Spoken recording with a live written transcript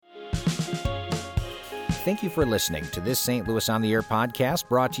Thank you for listening to this St. Louis on the Air podcast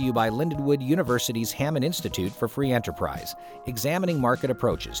brought to you by Lindenwood University's Hammond Institute for Free Enterprise. Examining market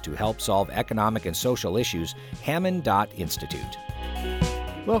approaches to help solve economic and social issues, Hammond.Institute.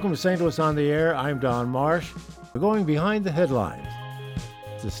 Welcome to St. Louis on the Air. I'm Don Marsh. We're going behind the headlines.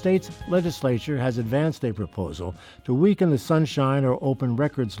 The state's legislature has advanced a proposal to weaken the sunshine or open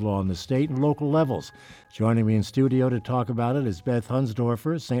records law in the state and local levels. Joining me in studio to talk about it is Beth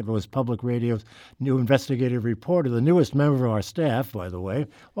Hunsdorfer, St. Louis Public Radio's new investigative reporter, the newest member of our staff, by the way.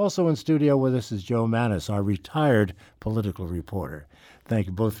 Also in studio with us is Joe Mannis, our retired political reporter. Thank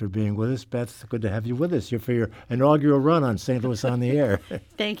you both for being with us. Beth, good to have you with us here for your inaugural run on St. Louis on the Air.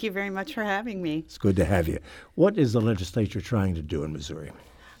 Thank you very much for having me. It's good to have you. What is the legislature trying to do in Missouri?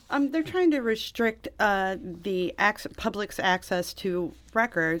 They're trying to restrict the public's access to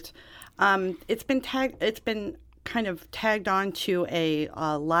records. It's been kind of tagged on to a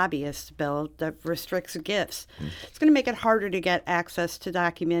lobbyist bill that restricts gifts. It's going to make it harder to get access to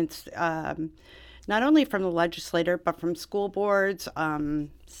documents, not only from the legislator, but from school boards,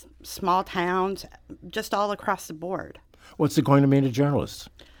 small towns, just all across the board. What's it going to mean to journalists?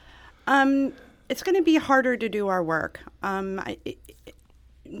 It's going to be harder to do our work.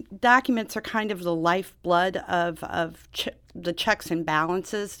 Documents are kind of the lifeblood of the checks and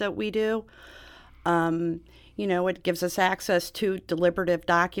balances that we do. It gives us access to deliberative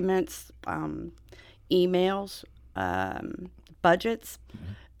documents, emails, budgets.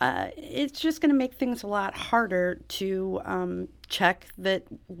 It's just going to make things a lot harder to check that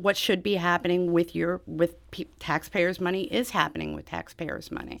what should be happening with taxpayers' money is happening with taxpayers'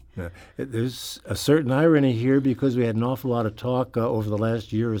 money. Yeah. There's a certain irony here because we had an awful lot of talk over the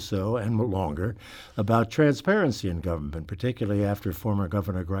last year or so and longer about transparency in government, particularly after former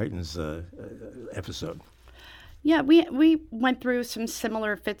Governor Greitens' episode. Yeah, we went through some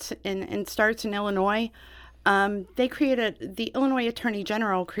similar fits and starts in Illinois. The Illinois Attorney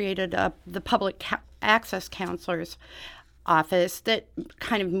General created the Public Access Counselor's Office that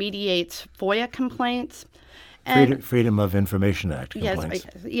kind of mediates FOIA complaints. And Freedom of Information Act complaints.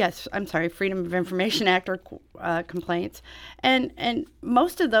 Freedom of Information Act or complaints. And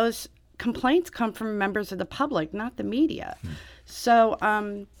most of those complaints come from members of the public, not the media. So,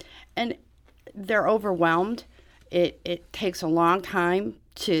 and they're overwhelmed. It takes a long time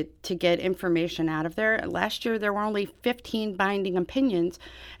to get information out of there. Last year, there were only 15 binding opinions.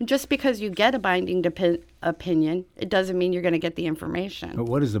 And just because you get a binding opinion, it doesn't mean you're going to get the information. But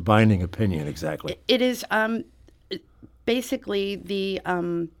what is a binding opinion exactly? It is basically the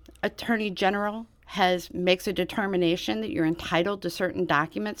Attorney General makes a determination that you're entitled to certain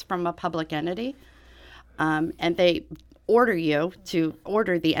documents from a public entity, and they order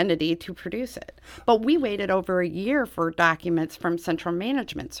the entity to produce it. But we waited over a year for documents from Central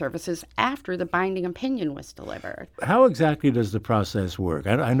Management Services after the binding opinion was delivered. How exactly does the process work?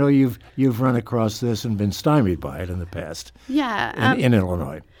 I know you've run across this and been stymied by it in the past. Yeah. In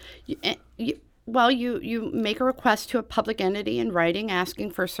Illinois. You make a request to a public entity in writing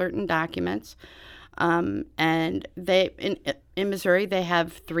asking for certain documents. And in Missouri, they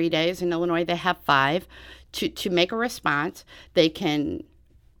have 3 days. In Illinois, they have 5. To make a response. They can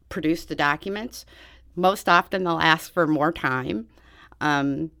produce the documents. Most often, they'll ask for more time.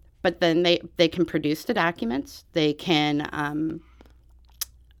 But then they can produce the documents. They can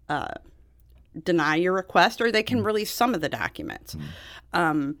deny your request, or they can release some of the documents.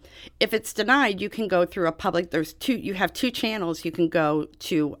 If it's denied, you can go through you have 2 channels. You can go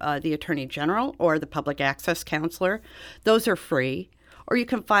to the Attorney General or the Public Access Counselor. Those are free. Or you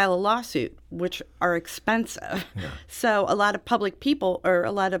can file a lawsuit, which are expensive. Yeah. So a lot of public people or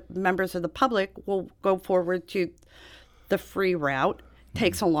a lot of members of the public will go forward to the free route.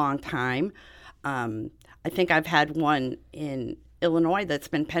 Takes a long time. I think I've had one in Illinois that's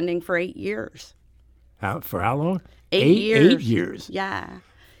been pending for 8 years. For how long? 8 years. 8 years. Yeah.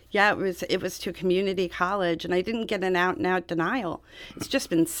 Yeah, it was to a community college, and I didn't get an out-and-out denial. It's just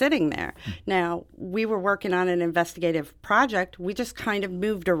been sitting there. Now, we were working on an investigative project. We just kind of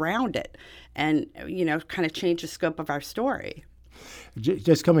moved around it and, kind of changed the scope of our story.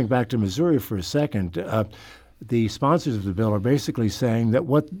 Just coming back to Missouri for a second, the sponsors of the bill are basically saying that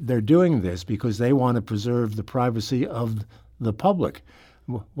what they're doing this because they want to preserve the privacy of the public.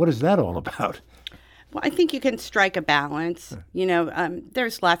 What is that all about? Well, I think you can strike a balance.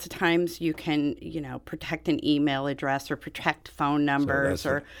 There's lots of times you can, protect an email address or protect phone numbers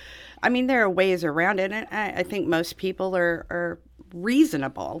there are ways around it. And I think most people are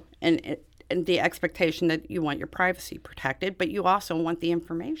reasonable and the expectation that you want your privacy protected, but you also want the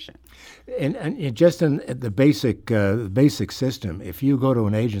information. And just in the basic system, if you go to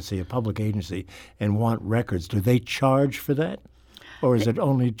an agency, a public agency, and want records, do they charge for that, or is it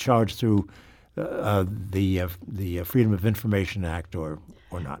only charged through the Freedom of Information Act, or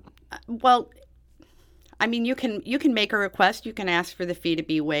not? Well, I mean, you can make a request. You can ask for the fee to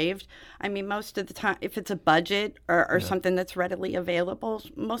be waived. I mean, most of the time, if it's a budget or something that's readily available,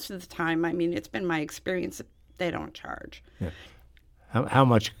 most of the time, I mean, it's been my experience that they don't charge. Yeah. How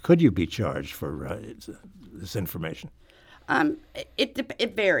much could you be charged for this information?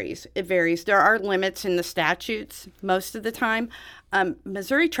 It varies. It varies. There are limits in the statutes most of the time.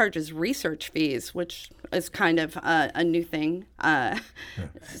 Missouri charges research fees, which is kind of a new thing.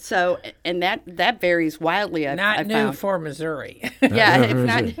 So, and that varies wildly. Not new for Missouri.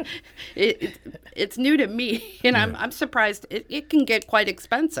 Yeah, it's new to me, and I'm surprised. It can get quite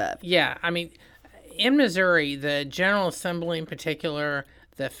expensive. Yeah, I mean, in Missouri, the General Assembly in particular,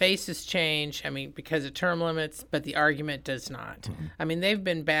 the faces change, I mean, because of term limits, but the argument does not. Mm-hmm. I mean, they've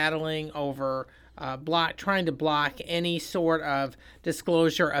been battling over trying to block any sort of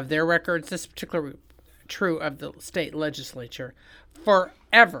disclosure of their records. This is particularly true of the state legislature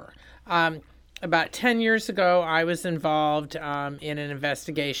forever. About 10 years ago, I was involved in an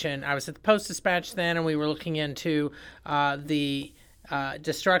investigation. I was at the Post-Dispatch then, and we were looking into the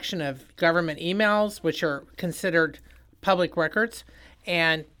destruction of government emails, which are considered public records.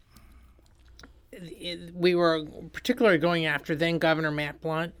 And we were particularly going after then Governor Matt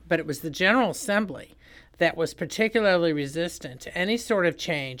Blunt, but it was the General Assembly that was particularly resistant to any sort of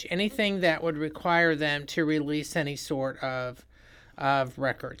change, anything that would require them to release any sort of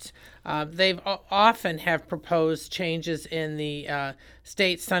records. They've often have proposed changes in the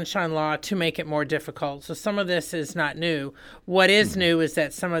state sunshine law to make it more difficult. So some of this is not new. What is new is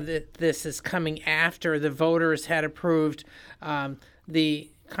that some of this is coming after the voters had approved the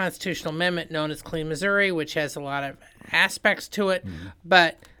constitutional amendment known as Clean Missouri, which has a lot of aspects to it,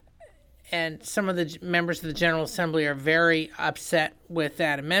 and some of the members of the General Assembly are very upset with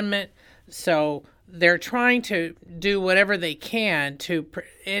that amendment. So they're trying to do whatever they can to,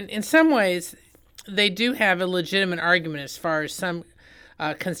 in some ways, they do have a legitimate argument as far as some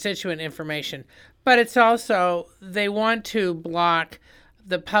constituent information, but it's also, they want to block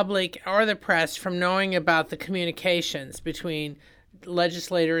the public or the press from knowing about the communications between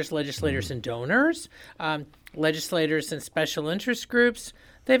legislators and donors, legislators and special interest groups.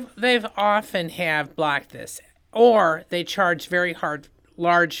 They've often have blocked this, or they charge very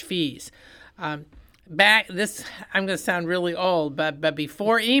large fees. I'm going to sound really old, but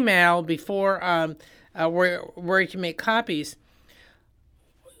before email, where you can make copies,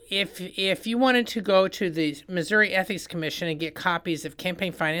 if you wanted to go to the Missouri Ethics Commission and get copies of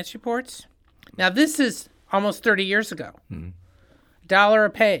campaign finance reports, now this is almost 30 years ago. Mm-hmm. $1 a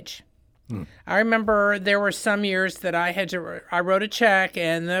page. I remember there were some years that I wrote a check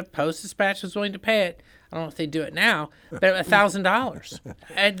and the Post-Dispatch was willing to pay it. I don't know if they do it now, but $1,000.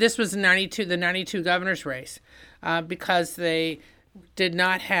 And this was the 92 governor's race, because they did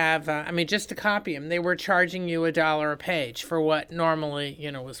not have, just to copy them, they were charging you $1 a page for what normally,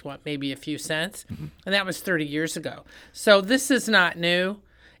 was maybe a few cents. Mm-hmm. And that was 30 years ago. So this is not new.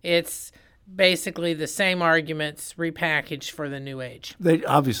 It's basically the same arguments repackaged for the new age. They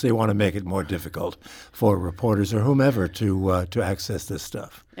obviously want to make it more difficult for reporters or whomever to access this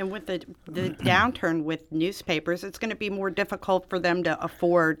stuff. And with the downturn with newspapers, it's going to be more difficult for them to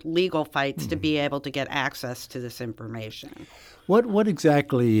afford legal fights to be able to get access to this information. What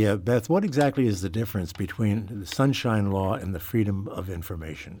exactly, Beth, what exactly is the difference between the Sunshine Law and the Freedom of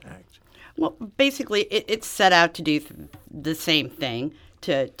Information Act? Well, basically, it's set out to do the same thing,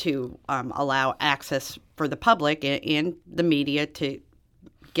 to allow access for the public and the media to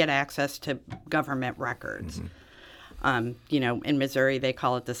get access to government records. Mm-hmm. In Missouri, they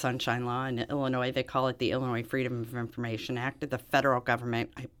call it the Sunshine Law. In Illinois, they call it the Illinois Freedom of Information Act. The federal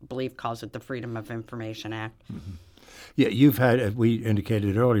government, I believe, calls it the Freedom of Information Act. Mm-hmm. Yeah, you've had, we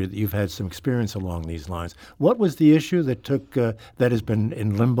indicated earlier, that you've had some experience along these lines. What was the issue that that has been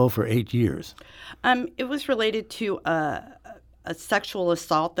in limbo for 8 years? It was related to a sexual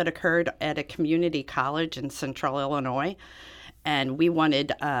assault that occurred at a community college in central Illinois. And we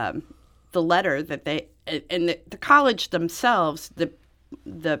wanted the letter that the college themselves,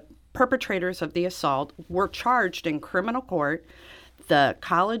 the perpetrators of the assault were charged in criminal court. The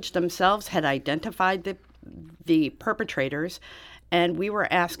college themselves had identified the perpetrators, and we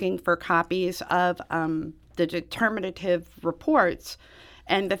were asking for copies of the determinative reports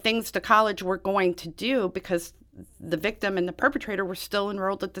and the things the college were going to do because the victim and the perpetrator were still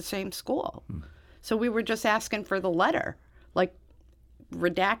enrolled at the same school. So we were just asking for the letter, like,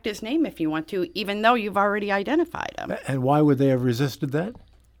 redact his name if you want to, even though you've already identified him. And why would they have resisted that?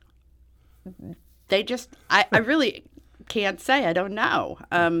 They just, I really can't say. I don't know.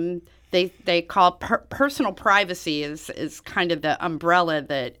 They call personal privacy is kind of the umbrella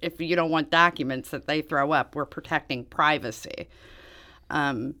that if you don't want documents that they throw up, we're protecting privacy.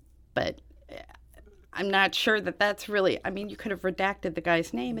 But I'm not sure that that's really. I mean, you could have redacted the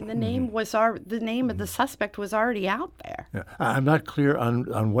guy's name, and the name of the suspect was already out there. Yeah. I'm not clear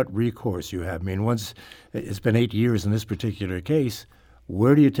on what recourse you have. I mean, once it's been 8 years in this particular case,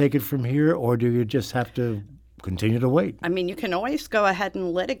 where do you take it from here, or do you just have to continue to wait? I mean, you can always go ahead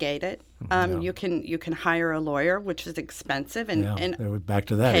and litigate it. You can hire a lawyer, which is expensive, and we're back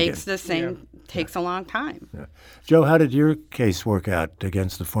to that takes again. Takes a long time. Yeah. Joe, how did your case work out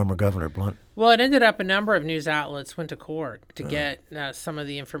against the former Governor Blunt? Well, it ended up a number of news outlets went to court to get some of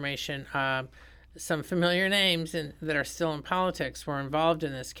the information. Some familiar names that are still in politics were involved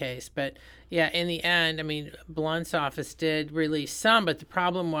in this case. But, yeah, in the end, I mean, Blunt's office did release some, but the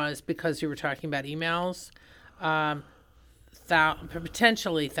problem was because you were talking about emails,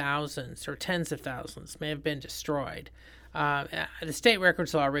 potentially thousands or tens of thousands may have been destroyed. The state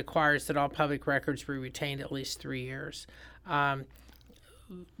records law requires that all public records be retained at least 3 years.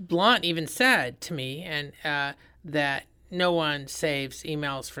 Blunt even said to me that no one saves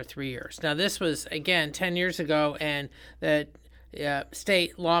emails for 3 years. Now, this was, again, 10 years ago, and that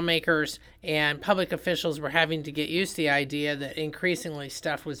state lawmakers and public officials were having to get used to the idea that increasingly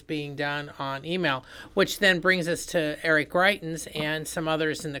stuff was being done on email, which then brings us to Eric Greitens and some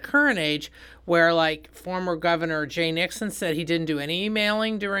others in the current age, where, like, former Governor Jay Nixon said he didn't do any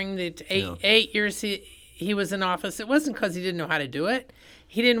emailing during the eight years he was in office. It wasn't because he didn't know how to do it.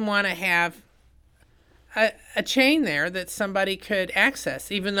 He didn't want to have a chain there that somebody could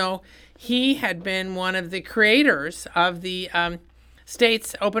access, even though he had been one of the creators of the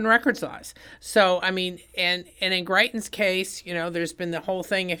state's open records laws. So, I mean, and in Greitens' case, you know, there's been the whole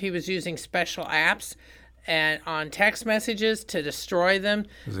thing if he was using special apps and on text messages to destroy them.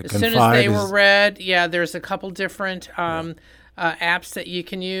 As soon as they were read, there's a couple different apps that you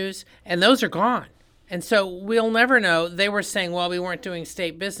can use, and those are gone. And so we'll never know. They were saying, well, we weren't doing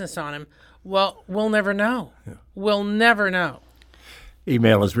state business on him. Well, we'll never know. Yeah. We'll never know.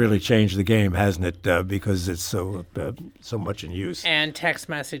 Email has really changed the game, hasn't it? Because it's so much in use. And text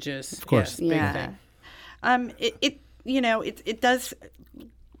messages, of course. Yes, big thing. It does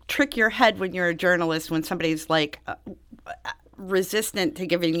trick your head when you're a journalist when somebody's like resistant to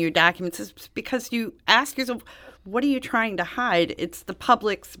giving you documents. It's because you ask yourself, what are you trying to hide? It's the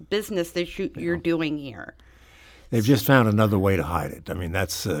public's business that you're doing here. They've just found another way to hide it. I mean,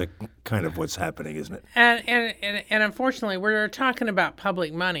 that's kind of what's happening, isn't it? And unfortunately, we're talking about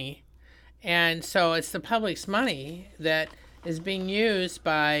public money, and so it's the public's money that is being used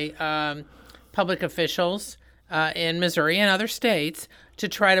by public officials in Missouri and other states to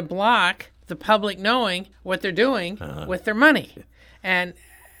try to block the public knowing what they're doing with their money. And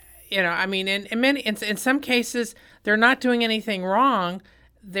you know, I mean, in some cases, they're not doing anything wrong.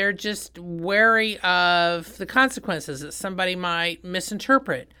 They're just wary of the consequences that somebody might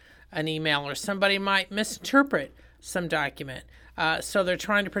misinterpret an email or somebody might misinterpret some document. So they're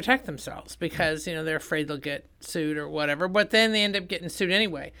trying to protect themselves because, you know, they're afraid they'll get sued or whatever. But then they end up getting sued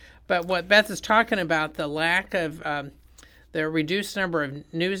anyway. But what Beth is talking about, the lack of the reduced number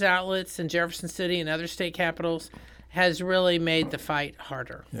of news outlets in Jefferson City and other state capitals, has really made the fight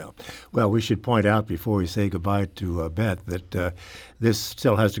harder. Yeah. Well, we should point out before we say goodbye to Beth that this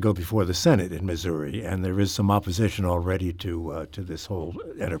still has to go before the Senate in Missouri, and there is some opposition already to this whole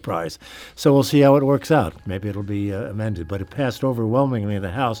enterprise. So we'll see how it works out. Maybe it'll be amended. But it passed overwhelmingly in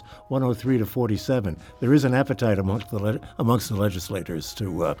the House, 103 to 47. There is an appetite amongst the legislators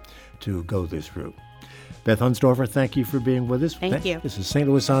to go this route. Beth Hunsdorfer, thank you for being with us. Thank you. This is St.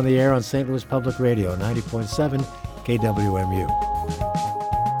 Louis on the Air on St. Louis Public Radio, 90.7 KWMU.